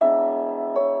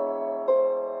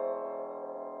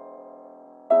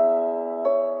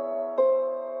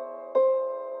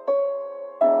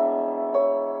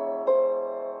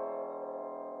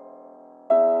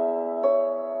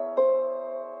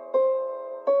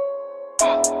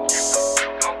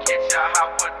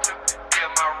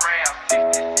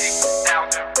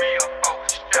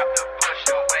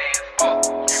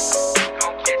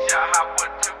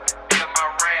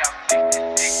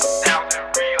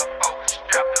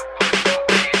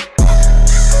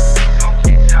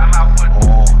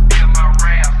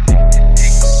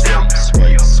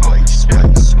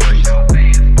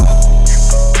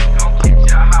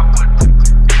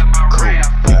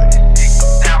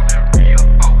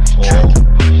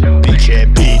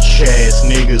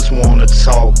Wanna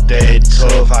talk that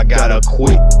tough, I got a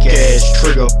quick ass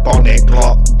trigger up on that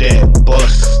Glock that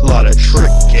bust. Lot of trick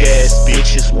ass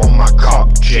bitches want my cock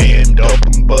jammed up,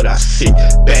 but I sit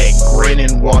back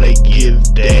grinning while they give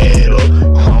that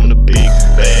up. I'm the big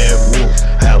bad wolf,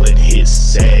 howling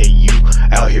hits at you.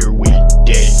 Out here we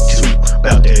dead too,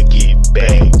 bout to get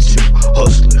back to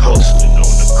hustling on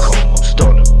the come. I'm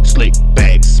stunning, slick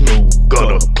back, smooth,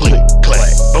 gutter, click,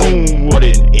 clack, boom, what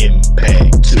an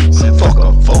impact too. Fuck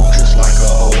a foe just like a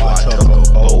hoe, I tuck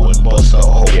a bow and bust a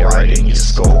hole right in your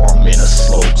skull. I'm in a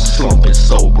slow, slumping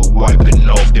sober, wiping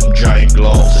off them giant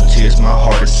gloves and tears. My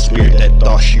heart is spirit that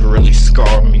thought she really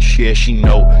scarred me. Yeah, she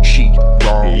know she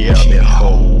wrong. Yeah, she been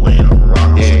hoeing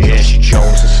around. Yeah, she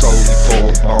chose her solely for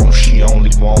a bone. She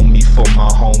only want me for my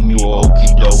homie.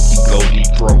 Okie dokie, go deep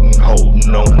throating,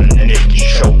 holding on the neck,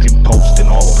 choking, posting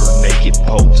all her naked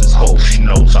poses. Hope she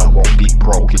knows I won't be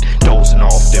broken. Dozing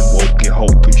off, then woken,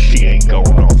 hoping she ain't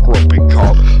going off groping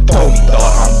cock. Phony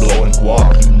thought I'm blowing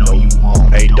guap. You know you won't.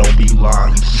 Hey, don't be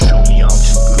lying. You show me I'm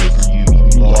too good for you.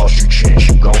 You lost your chance,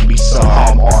 you gon' be sorry.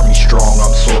 I'm army strong,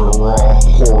 I'm sorta raw.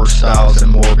 Horror styles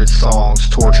and morbid songs,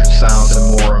 tortured sounds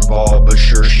and more involved. But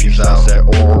sure she's out that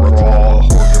aura all.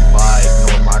 Hold goodbye,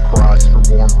 ignore my cries for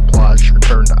warm replies.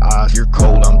 Return to eyes, you're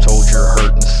cold, I'm told you're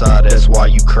hurt inside. That's why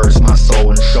you curse my soul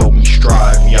and show me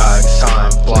strive. Yikes,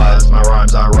 time flies, my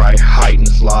rhymes I write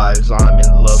heightens lives. I'm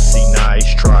in love, see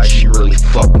nice try. She really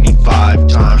fucked me 5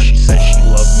 times. She said she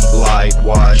loved me, lied.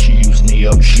 Why? She used me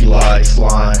up, she lied,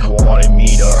 slime. Wanted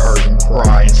me to hurt and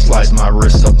cry and slice my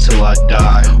wrist up till I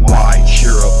die. Why?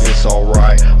 Cheer up, it's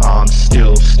alright. I'm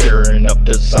still staring up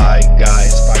the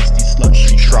zeitgeist. Feisty slut,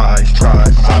 she tries.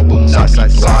 I will not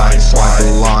decide. Swipe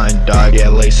the line, die. Yeah,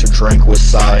 lace her drink with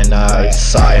cyanide.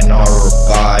 Sayonara,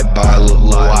 bye. Little